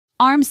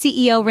ARM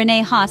CEO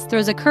Rene Haas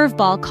throws a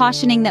curveball,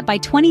 cautioning that by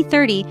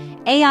 2030,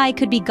 AI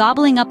could be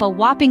gobbling up a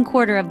whopping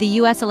quarter of the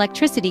US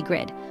electricity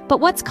grid. But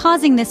what's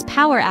causing this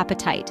power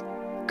appetite?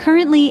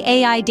 Currently,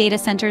 AI data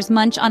centers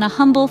munch on a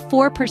humble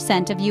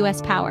 4% of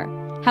US power.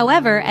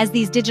 However, as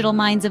these digital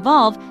minds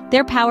evolve,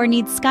 their power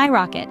needs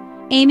skyrocket,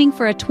 aiming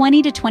for a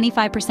 20 to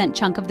 25%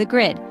 chunk of the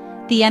grid.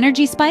 The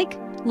energy spike?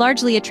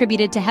 Largely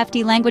attributed to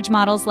hefty language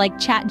models like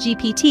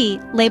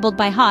ChatGPT, labeled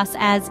by Haas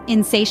as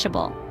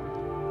insatiable.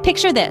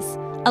 Picture this: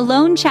 a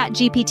lone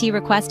ChatGPT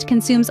request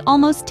consumes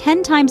almost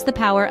 10 times the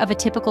power of a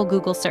typical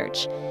Google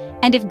search.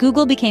 And if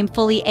Google became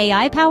fully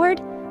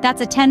AI-powered,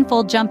 that's a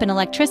 10-fold jump in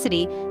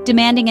electricity,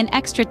 demanding an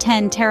extra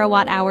 10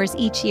 terawatt-hours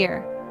each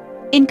year.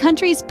 In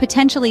countries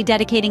potentially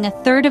dedicating a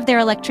third of their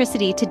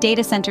electricity to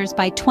data centers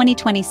by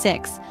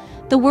 2026,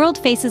 the world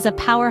faces a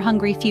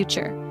power-hungry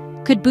future.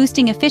 Could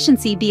boosting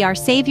efficiency be our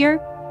savior,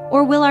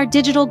 or will our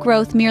digital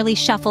growth merely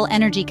shuffle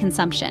energy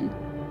consumption?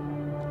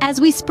 As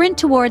we sprint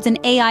towards an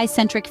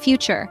AI-centric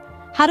future,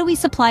 how do we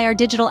supply our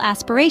digital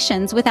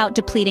aspirations without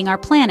depleting our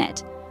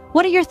planet?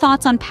 What are your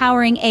thoughts on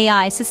powering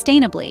AI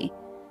sustainably?